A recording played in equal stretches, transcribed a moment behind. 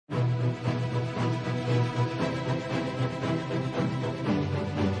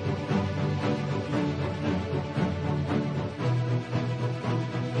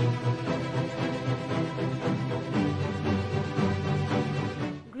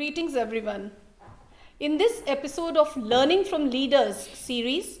Greetings everyone. In this episode of Learning from Leaders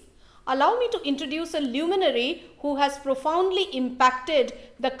series, allow me to introduce a luminary who has profoundly impacted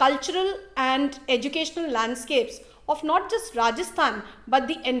the cultural and educational landscapes of not just Rajasthan but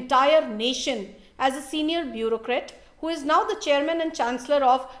the entire nation as a senior bureaucrat who is now the chairman and chancellor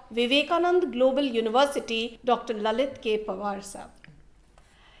of Vivekananda Global University, Dr. Lalit K. Panwar sir.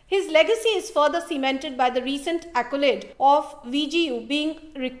 His legacy is further cemented by the recent accolade of VGU being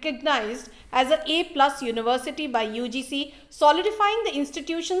recognized as an A+ university by UGC, solidifying the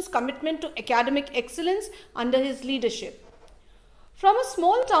institution's commitment to academic excellence under his leadership. From a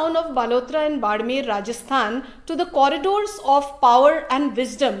small town of Balotra in Barmer, Rajasthan, to the corridors of power and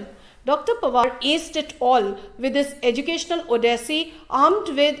wisdom, Dr. Panwar aced it all with his educational odyssey,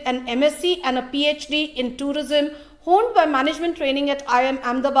 armed with an MSc and a Ph.D. in tourism, honed by management training at IIM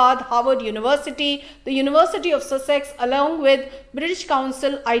Ahmedabad, Harvard University, the University of Sussex, along with British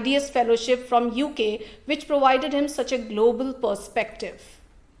Council IDS Fellowship from UK, which provided him such a global perspective.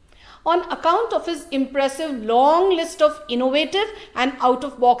 On account of his impressive long list of innovative and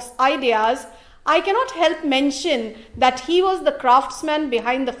out-of-box ideas, I cannot help mention that he was the craftsman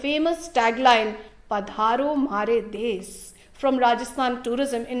behind the famous tagline, Padharo Mare Des, from Rajasthan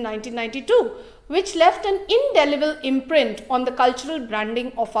Tourism in 1992, which left an indelible imprint on the cultural branding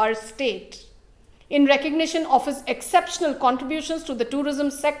of our state. In recognition of his exceptional contributions to the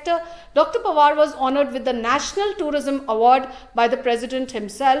tourism sector, Dr. Panwar was honored with the National Tourism Award by the President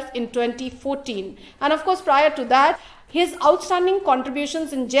himself in 2014. And of course, prior to that, his outstanding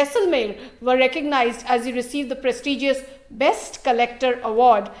contributions in Jaisalmer were recognized as he received the prestigious Best Collector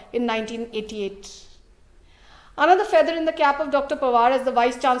Award in 1988. Another feather in the cap of Dr. Panwar as the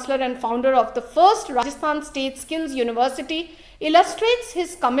Vice Chancellor and founder of the first Rajasthan State Skills University illustrates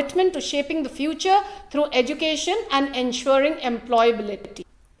his commitment to shaping the future through education and ensuring employability.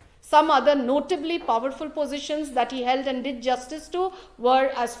 Some other notably powerful positions that he held and did justice to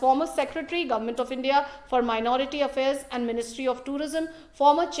were as former Secretary, Government of India for Minority Affairs and Ministry of Tourism,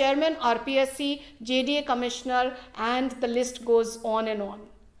 former Chairman, RPSC, JDA Commissioner, and the list goes on and on.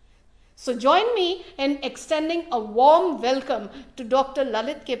 So join me in extending a warm welcome to Dr.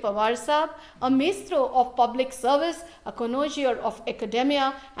 Lalit K. Panwar Sahab, a maestro of public service, a connoisseur of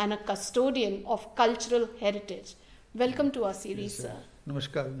academia, and a custodian of cultural heritage. Welcome to our series, Yes, sir.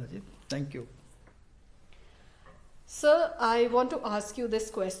 Namaskar, Najib. Thank you. Sir, I want to ask you this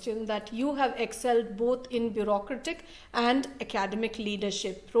question that you have excelled both in bureaucratic and academic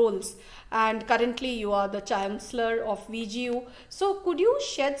leadership roles, and currently you are the Chancellor of VGU. So could you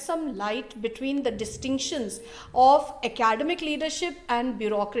shed some light between the distinctions of academic leadership and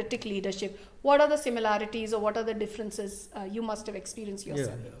bureaucratic leadership? What are the similarities or what are the differences you must have experienced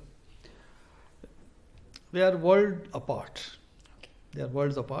yourself? They are world apart. Okay. They are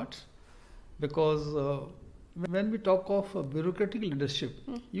worlds apart because when we talk of bureaucratic leadership,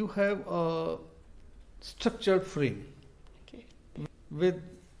 you have a structured frame with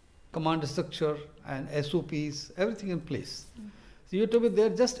command structure and SOPs, everything in place. So you have to be there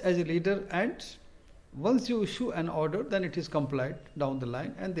just as a leader, and once you issue an order, then it is complied down the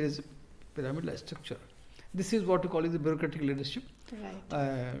line, and there is a pyramidal structure. This is what we call the bureaucratic leadership,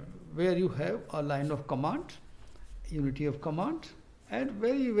 Right. where you have a line of command, unity of command, and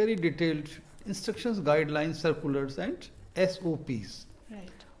very, very detailed instructions, guidelines, circulars, and SOPs. Right.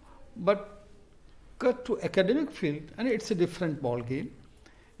 But cut to academic field, and it's a different ball game,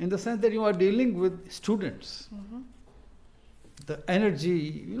 in the sense that you are dealing with students, the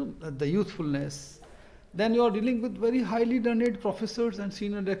energy, the youthfulness. Then you are dealing with very highly learned professors and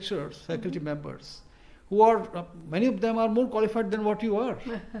senior lecturers, faculty members, who are, many of them are more qualified than what you are.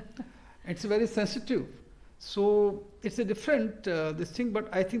 It's very sensitive. So it's a different this thing, but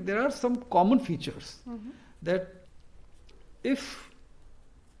I think there are some common features that if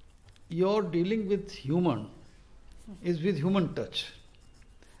you're dealing with human, is with human touch.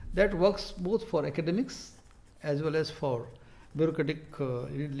 That works both for academics as well as for bureaucratic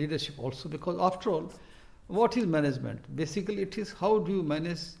leadership also, because after all, what is management? Basically, it is how do you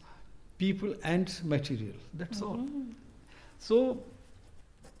manage people and material. That's all. So,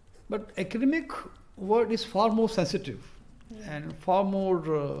 but academic word is far more sensitive and far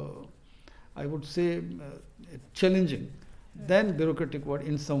more, I would say, challenging than bureaucratic word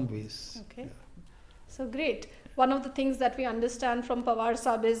in some ways. Okay. So great. One of the things that we understand from Panwar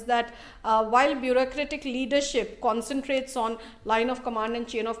Sahib is that while bureaucratic leadership concentrates on line of command and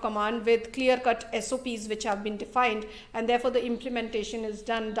chain of command with clear-cut SOPs which have been defined, and therefore the implementation is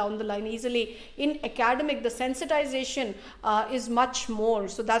done down the line easily, in academic the sensitization is much more.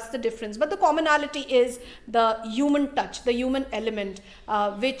 So that's the difference. But the commonality is the human touch, the human element,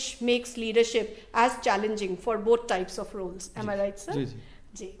 which makes leadership as challenging for both types of roles. Am I right, sir?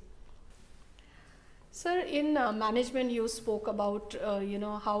 Ji. Sir, in management you spoke about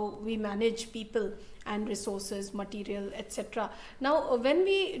how we manage people and resources, material, etc. Now, when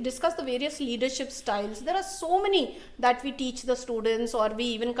we discuss the various leadership styles, there are so many that we teach the students, or we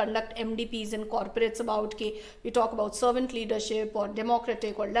even conduct MDPs in corporates about. We talk about servant leadership or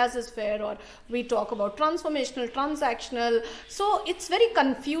democratic or laissez-faire, or we talk about transformational, transactional. So it's very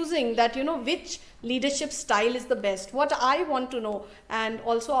confusing that which leadership style is the best. What I want to know, and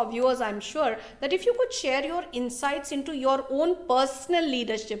also our viewers, I'm sure, that if you could share your insights into your own personal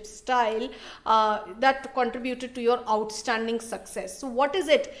leadership style that contributed to your outstanding success. So what is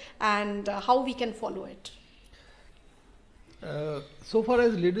it, and how we can follow it? So far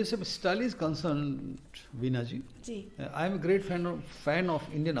as leadership style is concerned, Veena ji, I am a great fan of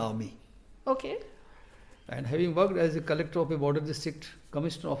Indian Army. Okay. And having worked as a collector of a border district,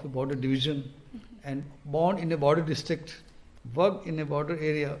 commissioner of a border division, and born in a border district, worked in a border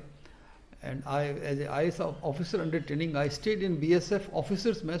area, and I, as an IAS officer under training, I stayed in BSF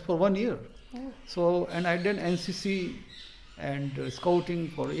officers mess for 1 year. Oh. So, and I did NCC and scouting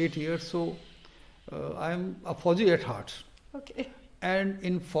for 8 years. So, I am a Fauji at heart. Okay. And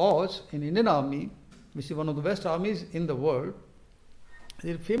in Fauj, in Indian Army, which is one of the best armies in the world,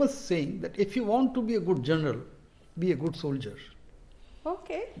 there is a famous saying that if you want to be a good general, be a good soldier.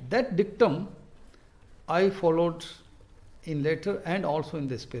 Okay. That dictum I followed in letter and also in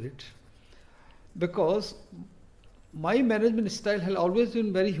the spirit, because my management style has always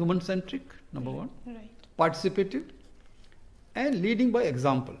been very human-centric, number one, right. Participative, and leading by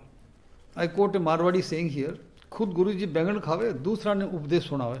example. I quote a Marwadi saying here, "Khud Guruji bangan khave, dusra ne updesh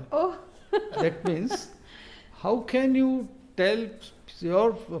sunawe." Oh. That means, how can you tell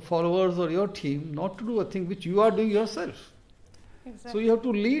your followers or your team not to do a thing which you are doing yourself? Exactly. So you have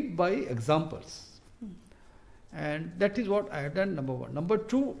to lead by examples. And that is what I have done, number one. Number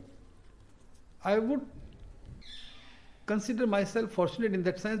two, I would consider myself fortunate in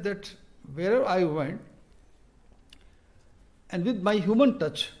that sense that wherever I went, and with my human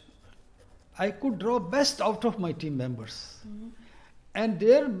touch, I could draw best out of my team members. Mm-hmm. And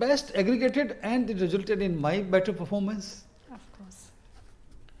their best aggregated, and it resulted in my better performance. Of course.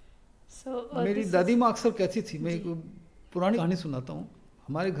 So, मेरी दादी माँ अक्सर कहती थी, मैं एक पुरानी कहानी सुनाता हूँ,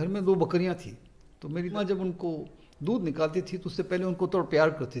 हमारे घर में 2 बकरियाँ थी, तो मेरी माँ जब उनको दूध निकालती थी तो उससे पहले उनको तो प्यार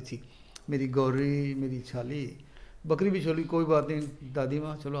करती थी, मेरी गौरी, मेरी छाली, बकरी भी चली, कोई बात नहीं दादी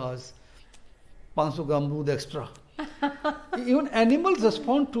माँ, चलो आज 500 ग्राम दूध extra. Even animals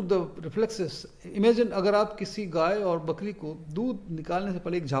respond to the reflexes. Imagine अगर आप किसी गाय और बकरी को दूध निकालने से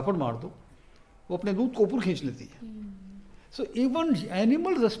पहले एक झापड़ मार दो, वो अपने दूध को ऊपर खींच लेती है. So even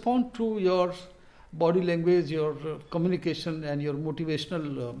animals respond to your body language, your communication and your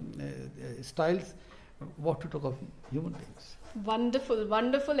motivational styles, what to talk of human beings. Wonderful,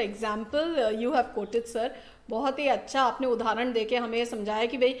 wonderful example you have quoted, sir. बहुत ही अच्छा आपने उदाहरण देके हमें समझाया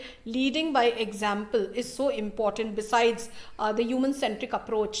कि भाई leading by example is so important besides the human centric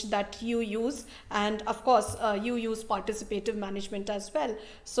approach that you use end of course you use participative management as well.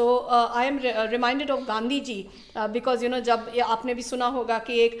 So I am reminded of Gandhi ji because जब आपने भी सुना होगा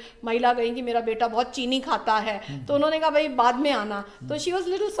कि एक महिला गई कि मेरा बेटा बहुत चीनी खाता है, तो उन्होंने कहा भाई बाद में आना, तो शी वॉज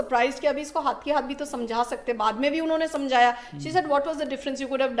लिटिल सरप्राइज कि अभी इसको हाथ के हाथ भी तो समझा सकते, बाद में भी उन्होंने समझाया. She said what was the difference, you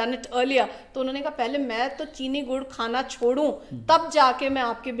could have done it earlier. तो उन्होंने कहा पहले मैं तो चीनी गुड़ खाना छोड़ूं, तब जाके मैं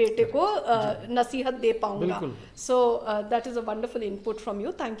आपके बेटे को नसीहत दे पाऊंगा. So that is a wonderful input from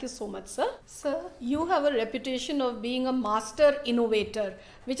you. Thank you so much, sir. Sir, you have a reputation of being a master innovator,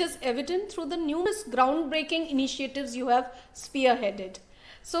 which is evident through the numerous groundbreaking initiatives you have spearheaded.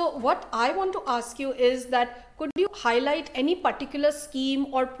 So what I want to ask you is that could you highlight any particular scheme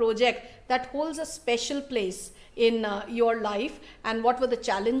or project that holds a special place in your life, and what were the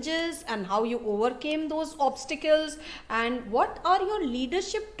challenges and how you overcame those obstacles, and what are your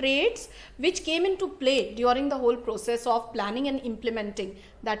leadership traits which came into play during the whole process of planning and implementing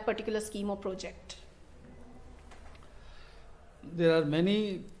that particular scheme or project? There are many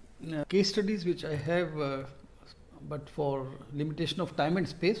case studies which I have, but for limitation of time and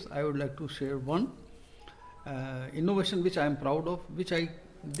space, I would like to share one innovation which I am proud of, which I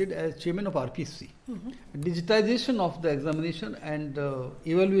did as chairman of RPC, digitization of the examination and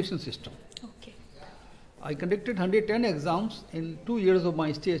evaluation system. Okay. I conducted 110 exams in 2 years of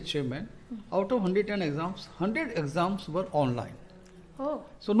my stay as chairman. Out of 110 exams, 100 exams were online. Oh.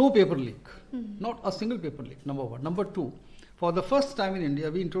 So no paper leak, not a single paper leak, number one. Number two, for the first time in India,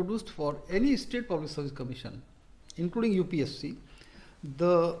 we introduced for any state public service commission, including UPSC,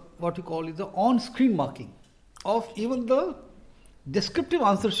 the what you call is the on-screen marking of even the descriptive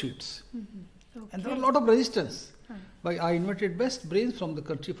answer sheets. Okay. And there were a lot of resistance. But I invited best brains from the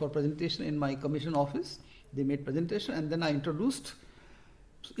country for presentation in my commission office. They made presentation, and then I introduced.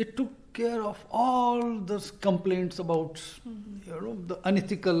 It took care of all those complaints about the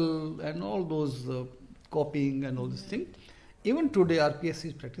unethical and all those copying and all this thing. Even today RPSC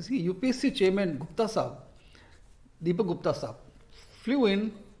is practicing. UPSC chairman Gupta Saab, Deepak Gupta Saab, flew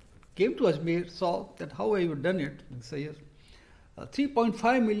in, came to Ajmer, saw that how have you done it. Say, yes.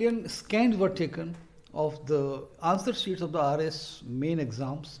 3.5 million scans were taken of the answer sheets of the RS main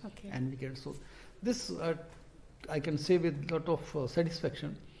exams, and we get so this I can say with a lot of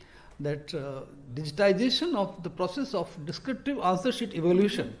satisfaction that digitization of the process of descriptive answer sheet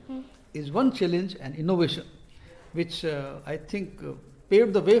evaluation is one challenge and innovation which I think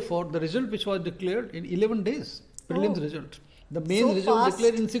paved the way for the result which was declared in 11 days, prelims result. The main result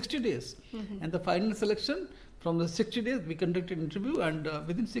declared in 60 days and the final selection from the 60 days we conducted an interview, and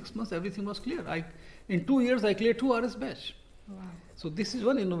within 6 months everything was clear. In 2 years I cleared 2 RS batch. Wow. So this is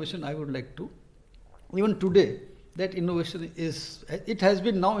one innovation I would like to. Even today, that innovation it has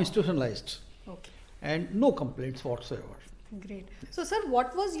been now institutionalized. Okay. And no complaints whatsoever. Great. So sir,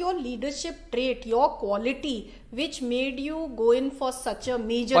 what was your leadership trait, your quality, which made you go in for such a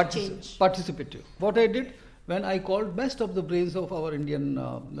major change? Participative. What I did when I called best of the brains of our Indian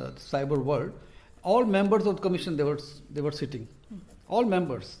cyber world, all members of the commission they were sitting. All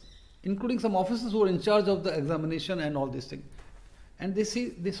members, including some officers who were in charge of the examination and all these things. And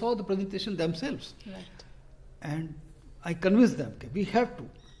they saw the presentation themselves. Right. And I convinced them that we have to.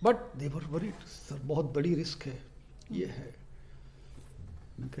 But they were worried. Sir, बहुत बड़ी risk है. ये है.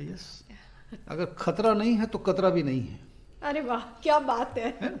 मैं कहा yes. अगर खतरा नहीं है तो कतरा भी नहीं है. अरे वाह, क्या बात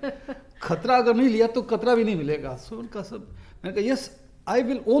है. खतरा अगर नहीं लिया तो कतरा भी नहीं मिलेगा. So उनका सब मैंने कहा yes, I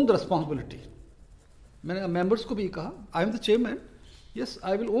will own the responsibility. मैंने members को भी कहा, I am the chairman. Yes,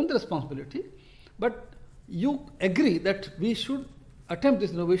 I will own the responsibility. But you agree that we should attempt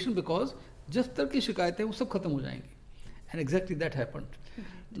this innovation because जब तक की शिकायतें वो सब खत्म हो जाएंगी. And exactly that happened.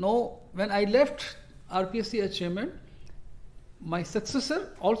 Now, when I left RPSC as chairman, my successor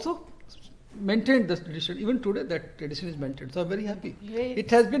also maintained this tradition. Even today, that tradition is maintained. So I'm very happy. Great. It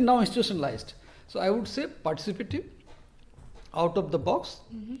has been now institutionalized. So I would say participative, out of the box,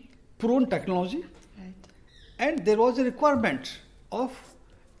 prone technology, Right. and there was a requirement of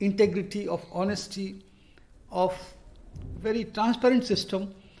integrity, of honesty, of very transparent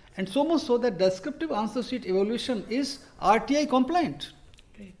system, and so much so that descriptive answer sheet evaluation is RTI compliant.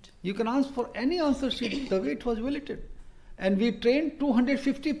 Great. You can ask for any answer sheet the way it was evaluated. And we trained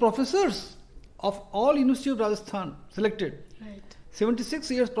 250 professors of all University of Rajasthan selected. Right.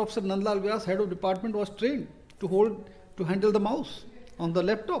 76 years Professor Nandlal Vyas, head of department, was trained to handle the mouse on the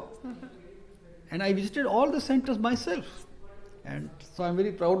laptop. And I visited all the centers myself. And so I'm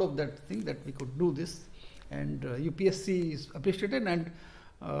very proud of that thing that we could do this. And UPSC is appreciated, and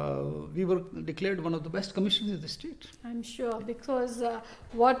we were declared one of the best commissions in the state. I'm sure, because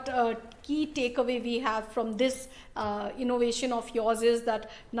what key takeaway we have from this innovation of yours is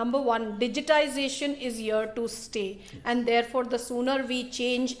that number one, digitization is here to stay, and therefore the sooner we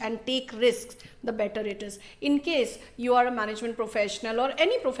change and take risks, the better it is. In case you are a management professional or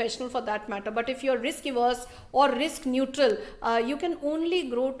any professional for that matter, but if you're risk averse or risk neutral, you can only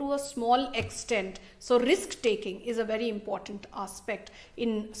grow to a small extent. So risk taking is a very important aspect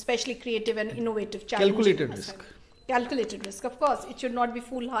in especially creative and innovative challenges. Calculated risk. Calculated risk, of course. It should not be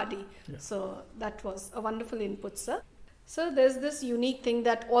foolhardy. Yeah. So that was a wonderful input, sir. So there's this unique thing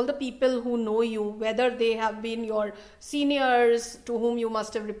that all the people who know you, whether they have been your seniors to whom you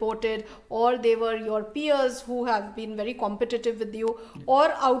must have reported, or they were your peers who have been very competitive with you,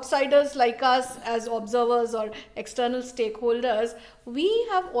 or outsiders like us as observers or external stakeholders, we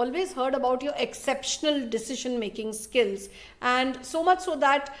have always heard about your exceptional decision-making skills. And so much so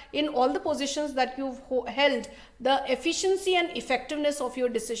that in all the positions that you've held, the efficiency and effectiveness of your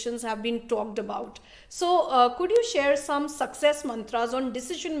decisions have been talked about. So could you share some success mantras on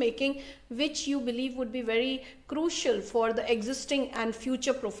decision making which you believe would be very crucial for the existing and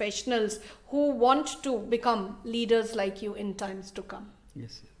future professionals who want to become leaders like you in times to come?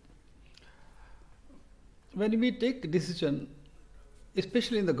 Yes. When we take a decision,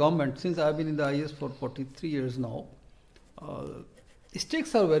 especially in the government, since I've been in the IAS for 43 years now,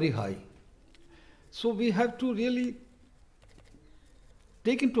 stakes are very high. So we have to really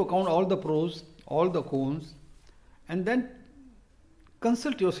take into account all the pros, all the cons, and then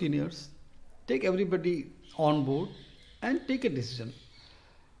consult your seniors, take everybody on board and take a decision.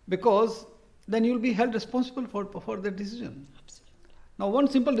 Because then you will be held responsible for that decision. Absolutely. Now, one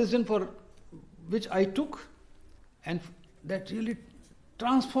simple decision for which I took, and that really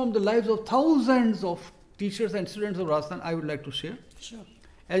transformed the lives of thousands of teachers and students of Rajasthan, I would like to share. Sure.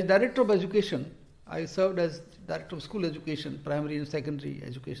 As Director of Education, I served as Director of School Education, Primary and Secondary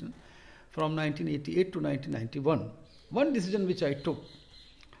Education from 1988 to 1991. One decision which I took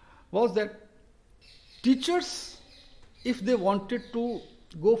was that teachers, if they wanted to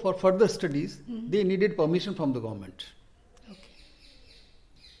go for further studies, they needed permission from the government. Okay.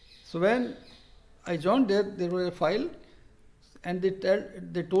 So when I joined there was a file, and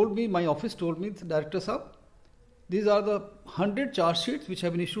they told me, my office told me, the Director Sahab, these are the 100 charge sheets which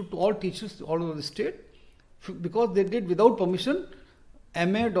have been issued to all teachers all over the state, because they did without permission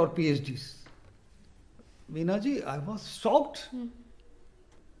M.Ed or Ph.Ds. Veena ji, I was shocked.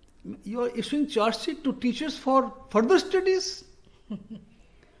 You are issuing charge sheet to teachers for further studies?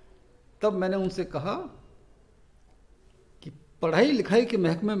 तब मैंने उनसे कहा कि पढ़ाई लिखाई के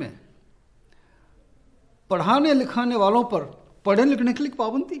महकमे में पढ़ाने लिखाने वालों पर पढ़ने लिखने के लिए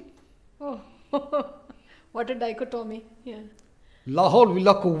पाबंदी. Oh, what a dichotomy. Yeah. Lahaul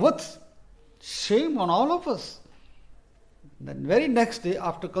villa कुव्वत, shame on all of us. Then very next day,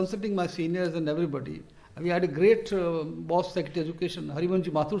 after consulting my seniors and everybody, we had a great boss Secretary Education, Harivanji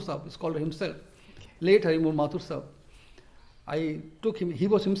Mathur Sahab, is called himself, late Harivanji Mathur Sahab. I took him, he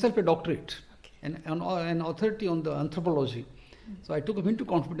was himself a doctorate and an authority on the anthropology. So I took him into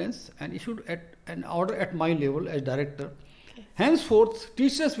confidence and issued an order at my level as director. Okay. Henceforth,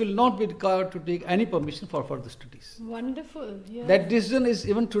 teachers will not be required to take any permission for further studies. Wonderful. Yeah. That decision is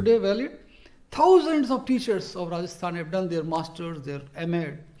even today valid. Thousands of teachers of Rajasthan have done their masters, their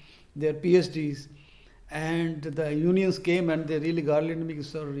M.Ed, their Ph.Ds, and the unions came and they really garlanded me,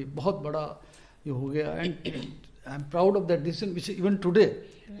 sir, बहुत बड़ा ये हो गया, and I'm proud of that decision, which even today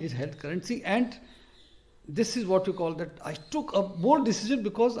is held currency. And this is what you call that I took a bold decision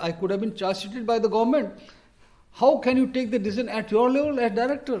because I could have been charge sheeted by the government. How can you take the decision at your level as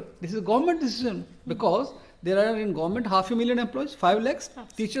director? This is a government decision because there are in government 500,000 employees, 5 lakhs.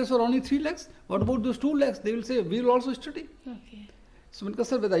 Absolutely. Teachers are only 3 lakhs. What about those 2 lakhs? They will say, we will also study. Okay. So,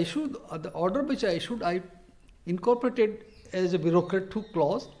 sir, with the order which I issued, I incorporated as a bureaucrat 2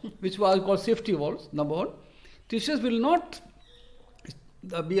 clause, which was called safety walls. Number 1, teachers will not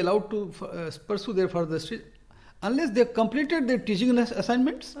be allowed to pursue their further studies unless they have completed their teaching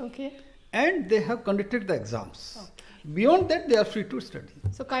assignments. Okay. And they have conducted the exams. Okay. Beyond that, they are free to study.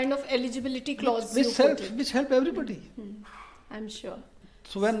 So, kind of eligibility clause. Which help everybody. I'm sure.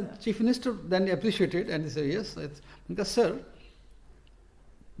 So, when Chief Minister then appreciated and he said, yes, because sir,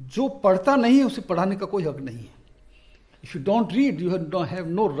 जो पढ़ता नहीं है उसे पढ़ाने का कोई हक नहीं है. If you don't read, you have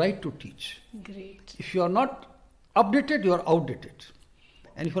no right to teach. Great. If you are not updated, you are outdated.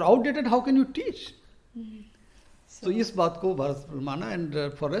 And if you are outdated, how can you teach? So इस बात को भारत माना,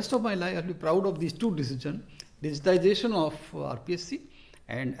 and for rest of my life I'll be proud of these 2 decisions: digitization of RPSC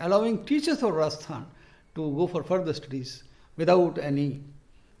and allowing teachers of Rajasthan to go for further studies without any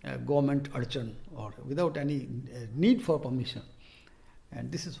government urging or without any need for permission. And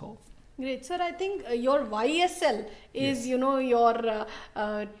this is how. Great, sir. I think your YSL is, your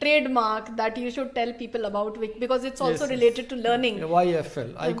trademark that you should tell people about, because it's also related to learning.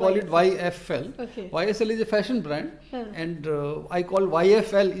 YFL. I call it YFL. Okay. YSL is a fashion brand, and I call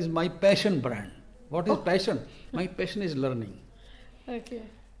YFL is my passion brand. What is passion? My passion is learning. Okay.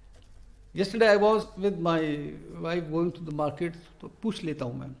 Yesterday I was with my wife going to the market. तो पूछ लेता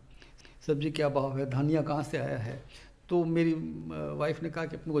हूँ मैं, सब्जी क्या भाव है, धनिया कहाँ से आया है. तो मेरी वाइफ ने कहा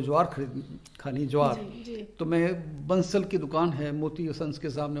कि अपने को ज्वार खानी ज्वार. जी. तो मैं बंसल की दुकान है मोती सन्स के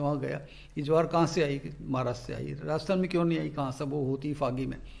सामने, वहाँ गया. ये ज्वार कहाँ से आई? महाराष्ट्र से आई. राजस्थान में क्यों नहीं आई? कहाँ सब वो होती फागी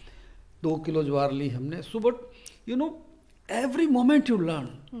में. 2 किलो ज्वार ली हमने. So but every moment you learn.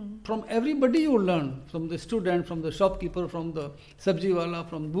 From everybody you learn. From the student, from the shopkeeper, from the sabji wala,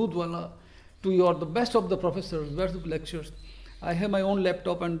 from doodh wala, to the best of the professors, best of the lectures. I have my own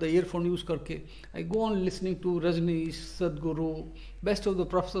laptop and the earphone use karke. I go on listening to Rajneesh, Sadhguru, best of the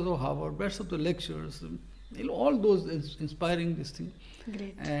professors of Harvard, best of the lectures, all those inspiring this thing.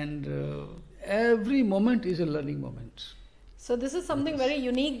 Great. And every moment is a learning moment. So this is something very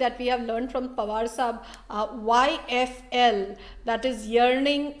unique that we have learned from Panwar Sahab, YFL, that is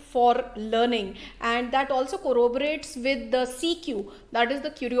yearning for learning, and that also corroborates with the CQ, that is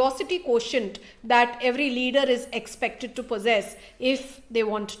the curiosity quotient that every leader is expected to possess if they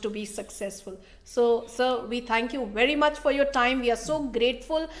want to be successful. So, sir, we thank you very much for your time. We are so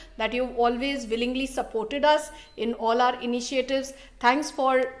grateful that you've always willingly supported us in all our initiatives. Thanks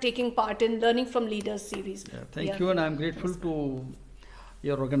for taking part in Learning from Leaders series. Yeah, thank you, and I'm grateful to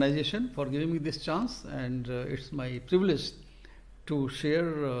your organization for giving me this chance, and it's my privilege to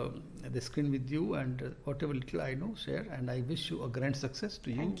share the screen with you, and whatever little I know, share, and I wish you a grand success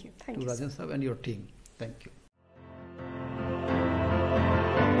to you, Thank you. Thank to you, Rajan Sahab and your team. Thank you.